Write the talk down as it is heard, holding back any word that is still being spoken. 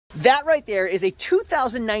That right there is a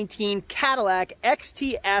 2019 Cadillac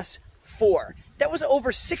XTS4. That was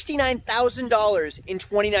over $69,000 in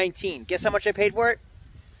 2019. Guess how much I paid for it?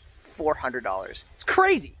 $400. It's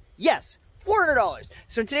crazy. Yes, $400.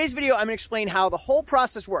 So in today's video, I'm going to explain how the whole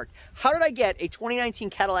process worked. How did I get a 2019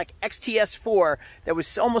 Cadillac XTS4 that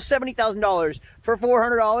was almost $70,000 for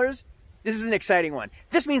 $400? This is an exciting one.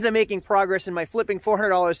 This means I'm making progress in my flipping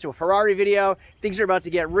 $400 to a Ferrari video. Things are about to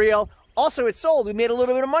get real. Also, it's sold. We made a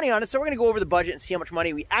little bit of money on it, so we're going to go over the budget and see how much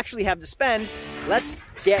money we actually have to spend. Let's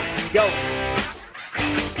get going.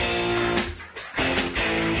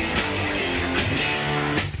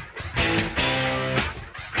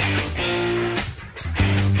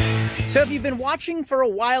 So if you've been watching for a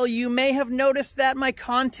while, you may have noticed that my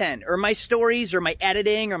content or my stories or my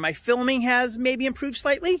editing or my filming has maybe improved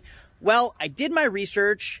slightly. Well, I did my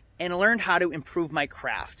research and learned how to improve my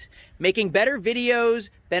craft. Making better videos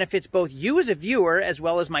benefits both you as a viewer as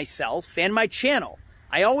well as myself and my channel.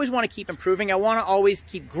 I always want to keep improving. I want to always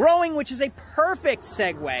keep growing, which is a perfect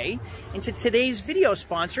segue into today's video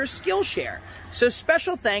sponsor, Skillshare. So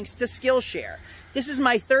special thanks to Skillshare. This is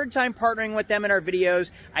my third time partnering with them in our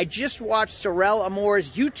videos. I just watched Sorel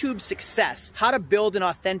Amour's YouTube Success, How to Build an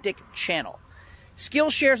Authentic Channel.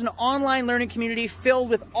 Skillshare is an online learning community filled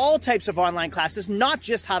with all types of online classes, not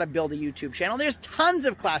just how to build a YouTube channel. There's tons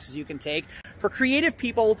of classes you can take for creative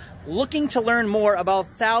people looking to learn more about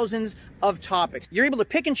thousands of topics. You're able to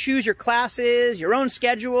pick and choose your classes, your own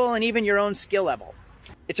schedule, and even your own skill level.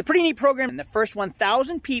 It's a pretty neat program, and the first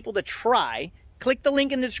 1,000 people to try, click the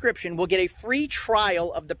link in the description, will get a free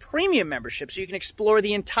trial of the premium membership so you can explore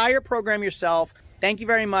the entire program yourself. Thank you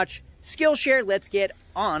very much, Skillshare. Let's get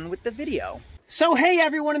on with the video. So hey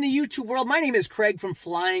everyone in the YouTube world, my name is Craig from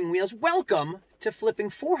Flying Wheels. Welcome to flipping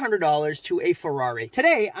 $400 to a Ferrari.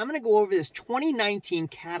 Today, I'm gonna go over this 2019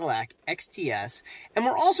 Cadillac XTS, and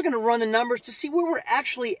we're also gonna run the numbers to see where we're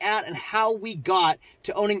actually at and how we got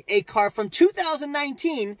to owning a car from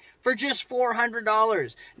 2019 for just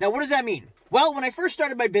 $400. Now, what does that mean? Well, when I first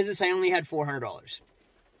started my business, I only had $400.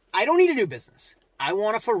 I don't need a new business. I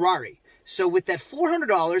want a Ferrari. So with that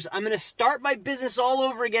 $400, I'm going to start my business all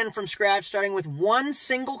over again from scratch, starting with one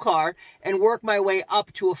single car and work my way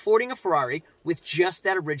up to affording a Ferrari with just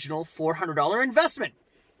that original $400 investment.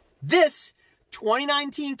 This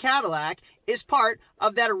 2019 Cadillac is part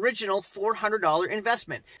of that original $400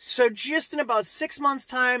 investment. So just in about 6 months'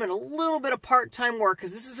 time and a little bit of part-time work,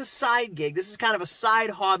 because this is a side gig, this is kind of a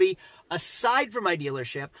side hobby, aside from my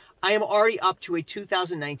dealership, I am already up to a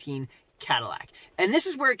 2019 Cadillac. And this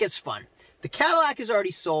is where it gets fun. The Cadillac is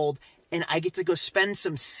already sold, and I get to go spend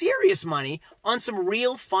some serious money on some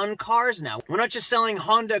real fun cars now. We're not just selling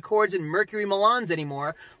Honda Accords and Mercury Milans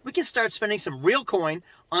anymore. We can start spending some real coin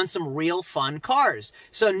on some real fun cars.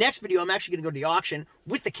 So next video, I'm actually gonna go to the auction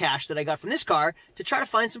with the cash that I got from this car to try to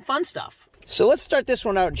find some fun stuff. So let's start this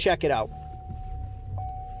one out and check it out.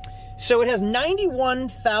 So it has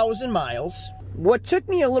 91,000 miles. What took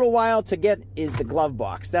me a little while to get is the glove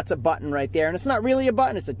box. That's a button right there, and it's not really a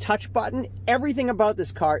button, it's a touch button. Everything about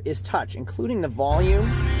this car is touch, including the volume.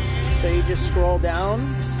 So you just scroll down.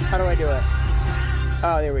 How do I do it?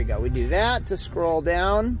 Oh, there we go. We do that to scroll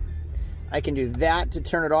down. I can do that to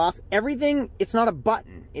turn it off. Everything, it's not a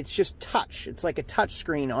button, it's just touch. It's like a touch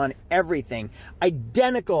screen on everything.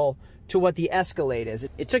 Identical to what the Escalade is.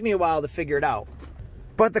 It took me a while to figure it out.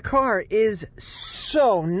 But the car is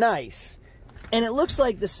so nice. And it looks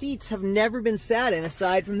like the seats have never been sat in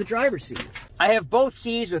aside from the driver's seat. I have both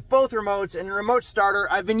keys with both remotes and a remote starter.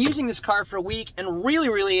 I've been using this car for a week and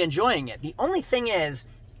really enjoying it. The only thing is,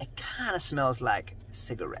 it kind of smells like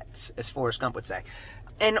cigarettes, as Forrest Gump would say.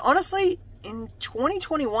 And honestly, in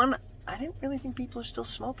 2021, I didn't really think people are still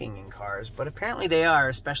smoking in cars, but apparently they are,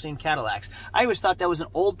 especially in Cadillacs. I always thought that was an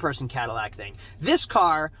old person Cadillac thing. This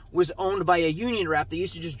car was owned by a union rep that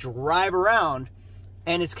used to just drive around.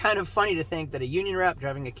 And it's kind of funny to think that a union rep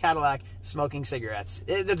driving a Cadillac smoking cigarettes.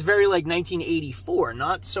 That's very like 1984,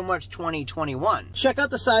 not so much 2021. Check out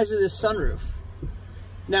the size of this sunroof.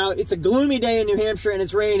 Now, it's a gloomy day in New Hampshire and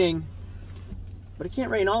it's raining, but it can't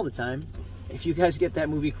rain all the time. If you guys get that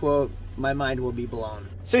movie quote, my mind will be blown.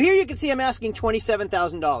 So here you can see I'm asking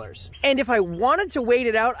 $27,000. And if I wanted to wait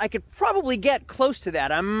it out, I could probably get close to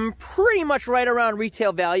that. I'm pretty much right around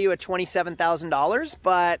retail value at $27,000,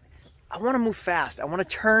 but I want to move fast. I want to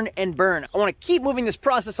turn and burn. I want to keep moving this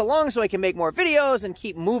process along so I can make more videos and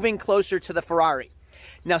keep moving closer to the Ferrari.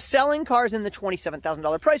 Now, selling cars in the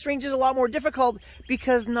 $27,000 price range is a lot more difficult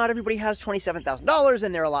because not everybody has $27,000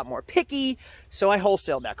 and they're a lot more picky, so I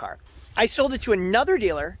wholesaled that car. I sold it to another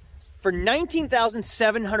dealer for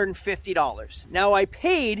 $19,750. Now, I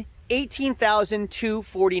paid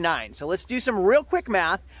 $18,249. So let's do some real quick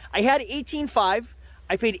math. I had $18,500.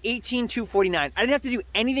 I paid $18,249. I didn't have to do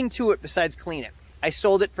anything to it besides clean it. I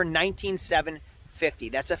sold it for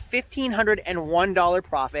 $19,750. That's a $1,501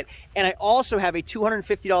 profit, and I also have a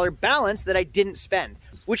 $250 balance that I didn't spend,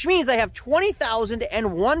 which means I have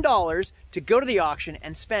 $20,001 to go to the auction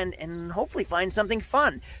and spend and hopefully find something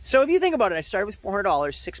fun. So if you think about it, I started with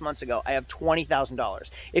 $400 6 months ago. I have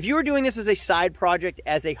 $20,000. If you were doing this as a side project,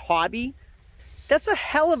 as a hobby, that's a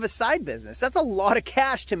hell of a side business. That's a lot of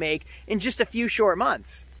cash to make in just a few short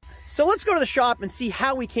months. So let's go to the shop and see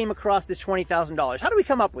how we came across this $20,000. How did we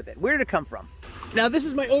come up with it? Where did it come from? Now this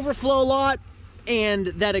is my overflow lot, and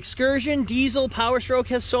that Excursion diesel Power Stroke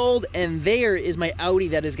has sold, and there is my Audi.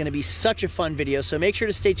 That is going to be such a fun video, so make sure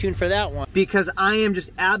to stay tuned for that one, because I am just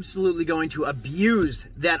absolutely going to abuse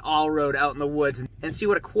that all-road out in the woods and see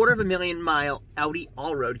what a 250,000-mile Audi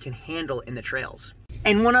all-road can handle in the trails.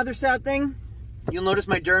 And one other sad thing, you'll notice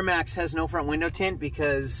my Duramax has no front window tint,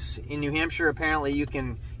 because in New Hampshire apparently you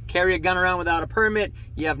can carry a gun around without a permit,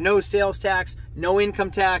 you have no sales tax, no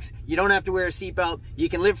income tax, you don't have to wear a seatbelt, you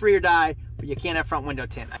can live free or die, but you can't have front window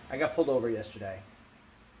tint. I got pulled over yesterday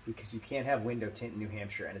because you can't have window tint in New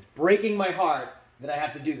Hampshire, and it's breaking my heart that I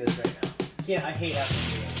have to do this right now. I hate having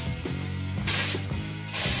to do it.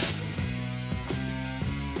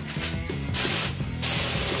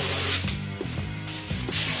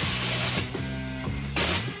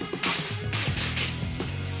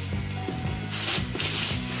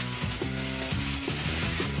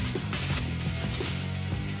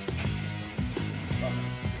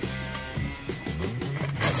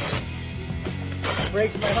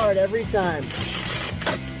 Breaks my heart every time.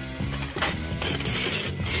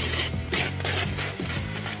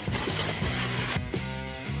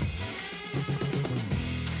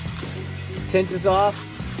 Tint is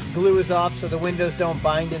off, glue is off, so the windows don't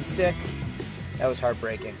bind and stick. That was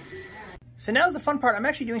heartbreaking. So now's the fun part. I'm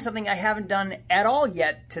actually doing something I haven't done at all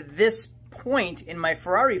yet to this point in my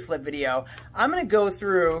Ferrari flip video. I'm going to go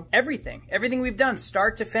through everything we've done,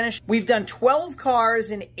 start to finish. We've done 12 cars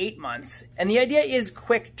in 8 months, and the idea is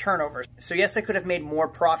quick turnover. So yes, I could have made more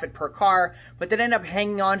profit per car, but then end up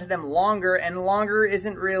hanging on to them longer, and longer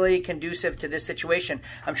isn't really conducive to this situation.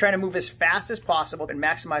 I'm trying to move as fast as possible and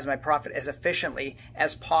maximize my profit as efficiently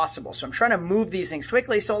as possible. So I'm trying to move these things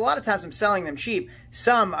quickly, so a lot of times I'm selling them cheap.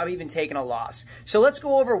 Some I've even taken a loss. So let's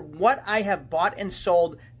go over what I have bought and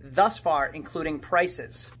sold thus far, including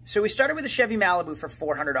prices. So we started with a Chevy Malibu for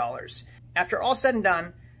 $400. After all said and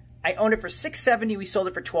done, I owned it for $670. We sold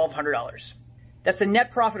it for $1,200. That's a net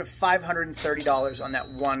profit of $530 on that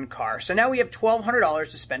one car. So now we have $1,200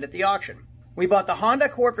 to spend at the auction. We bought the Honda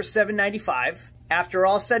Accord for $795. After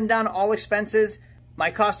all said and done, all expenses, my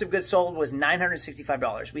cost of goods sold was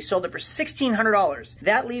 $965. We sold it for $1,600.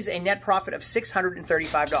 That leaves a net profit of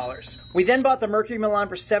 $635. We then bought the Mercury Milan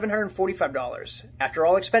for $745. After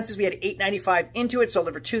all expenses, we had $895 into it, sold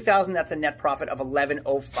it for $2,000. That's a net profit of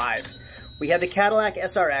 $1,105. We had the Cadillac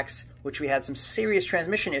SRX, which we had some serious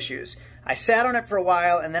transmission issues. I sat on it for a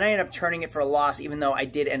while, and then I ended up turning it for a loss, even though I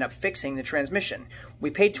did end up fixing the transmission. We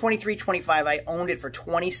paid $23.25. I owned it for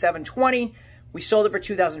 $27.20. We sold it for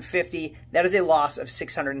 $2,050. That is a loss of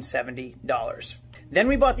 $670. Then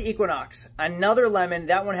we bought the Equinox, another lemon.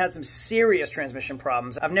 That one had some serious transmission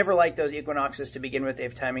problems. I've never liked those Equinoxes to begin with. They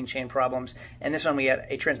have timing chain problems. And this one we had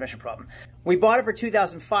a transmission problem. We bought it for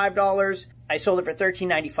 $2,005. I sold it for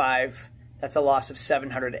 $1,395. That's a loss of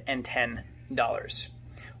 $710.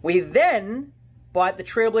 We then bought the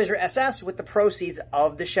Trailblazer SS with the proceeds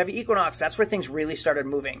of the Chevy Equinox. That's where things really started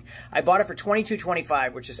moving. I bought it for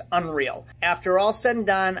 $22.25, which is unreal. After all said and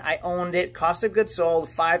done, I owned it. Cost of goods sold,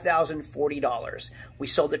 $5,040. We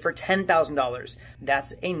sold it for $10,000.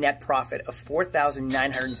 That's a net profit of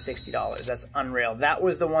 $4,960. That's unreal. That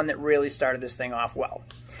was the one that really started this thing off well.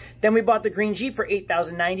 Then we bought the green Jeep for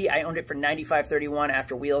 $8,090. I owned it for $9,531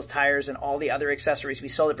 after wheels, tires, and all the other accessories. We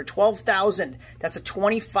sold it for $12,000. That's a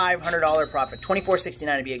 $2,500 profit,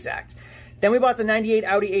 $2,469 to be exact. Then we bought the 98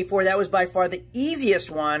 Audi A4. That was by far the easiest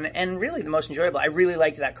one and really the most enjoyable. I really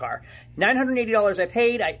liked that car. $980 I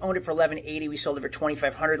paid. I owned it for $1,180. We sold it for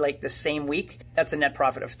 $2,500 like the same week. That's a net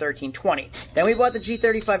profit of $1,320. Then we bought the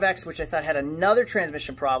G35X, which I thought had another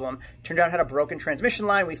transmission problem. Turned out it had a broken transmission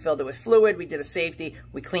line. We filled it with fluid. We did a safety.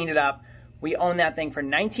 We cleaned it up. We owned that thing for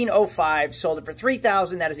 $1,905. Sold it for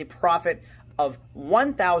 $3,000. That is a profit of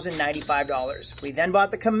 $1,095. We then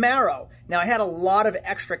bought the Camaro. Now, I had a lot of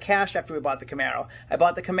extra cash after we bought the Camaro. I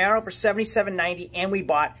bought the Camaro for $77.90, and we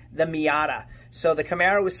bought the Miata. So the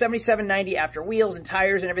Camaro was $77.90 after wheels and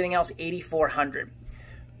tires and everything else, $8,400.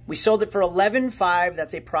 We sold it for $11,500.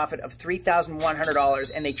 That's a profit of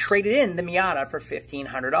 $3,100, and they traded in the Miata for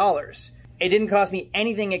 $1,500. It didn't cost me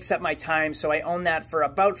anything except my time, so I own that for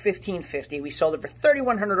about $1,550. We sold it for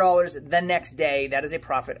 $3,100 the next day. That is a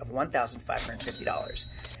profit of $1,550.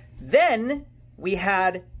 Then we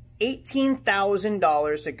had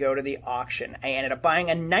 $18,000 to go to the auction. I ended up buying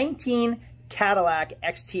a 19 Cadillac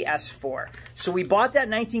XTS4. So we bought that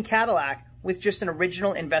 19 Cadillac with just an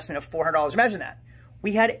original investment of $400. Imagine that.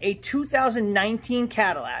 We had a 2019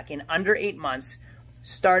 Cadillac in under 8 months,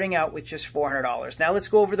 starting out with just $400. Now let's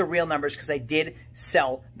go over the real numbers because I did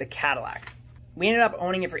sell the Cadillac. We ended up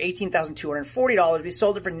owning it for $18,240. We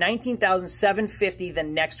sold it for $19,750 the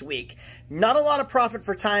next week. Not a lot of profit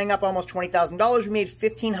for tying up almost $20,000. We made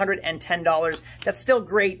 $1,510. That's still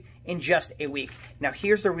great in just a week. Now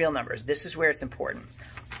here's the real numbers. This is where it's important.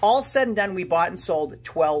 All said and done, we bought and sold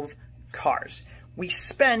 12 cars. We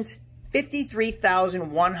spent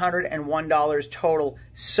 $53,101 total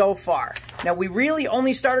so far. Now, we really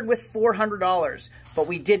only started with $400, but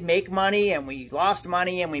we did make money and we lost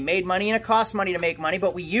money and we made money, and it cost money to make money,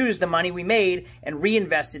 but we used the money we made and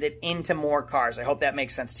reinvested it into more cars. I hope that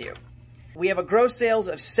makes sense to you. We have a gross sales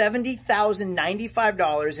of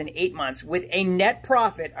 $70,095 in 8 months with a net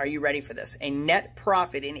profit. Are you ready for this? A net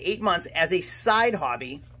profit in 8 months as a side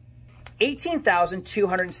hobby,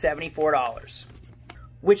 $18,274.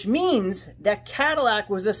 Which means that Cadillac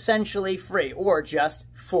was essentially free, or just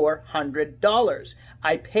 $400.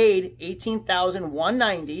 I paid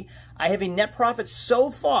 $18,190. I have a net profit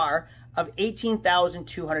so far of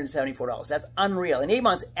 $18,274. That's unreal. In 8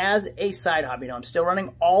 months as a side hobby. Now, I'm still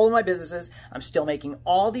running all of my businesses. I'm still making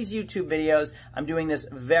all these YouTube videos. I'm doing this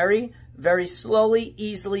very, very slowly,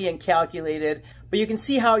 easily, and calculated. But you can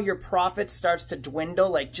see how your profit starts to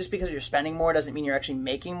dwindle. Like, just because you're spending more doesn't mean you're actually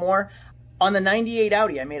making more. On the 98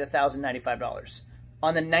 Audi, I made $1,095.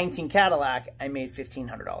 On the 19 Cadillac, I made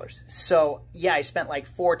 $1,500. So yeah, I spent like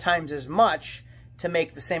 4 times as much to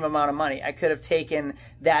make the same amount of money. I could have taken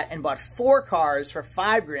that and bought 4 cars for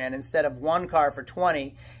 $5,000 instead of 1 car for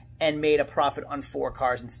 $20 and made a profit on 4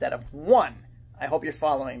 cars instead of 1. I hope you're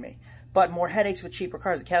following me. But more headaches with cheaper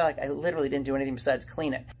cars. The Cadillac, I literally didn't do anything besides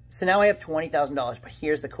clean it. So now I have $20,000, but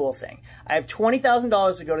here's the cool thing. I have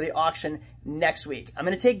 $20,000 to go to the auction next week. I'm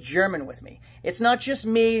going to take German with me. It's not just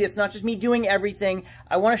me. It's not just me doing everything.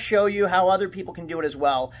 I want to show you how other people can do it as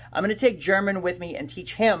well. I'm going to take German with me and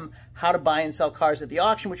teach him how to buy and sell cars at the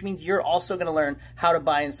auction, which means you're also going to learn how to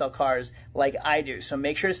buy and sell cars like I do. So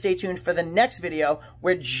make sure to stay tuned for the next video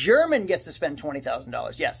where German gets to spend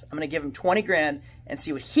 $20,000. Yes, I'm going to give him 20 grand and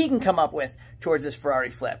see what he can come up with towards this Ferrari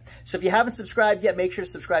flip. So if you haven't subscribed yet, make sure to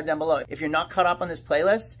subscribe down below. If you're not caught up on this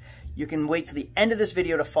playlist, you can wait to the end of this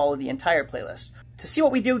video to follow the entire playlist. To see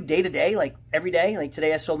what we do day to day, like every day, like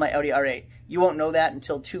today I sold my Audi R8. You won't know that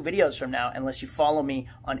until 2 videos from now unless you follow me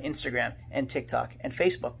on Instagram and TikTok and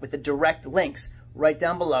Facebook with the direct links right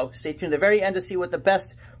down below. Stay tuned to the very end to see what the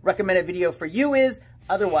best recommended video for you is.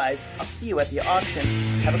 Otherwise, I'll see you at the auction.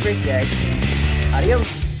 Have a great day.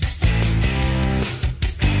 Adios.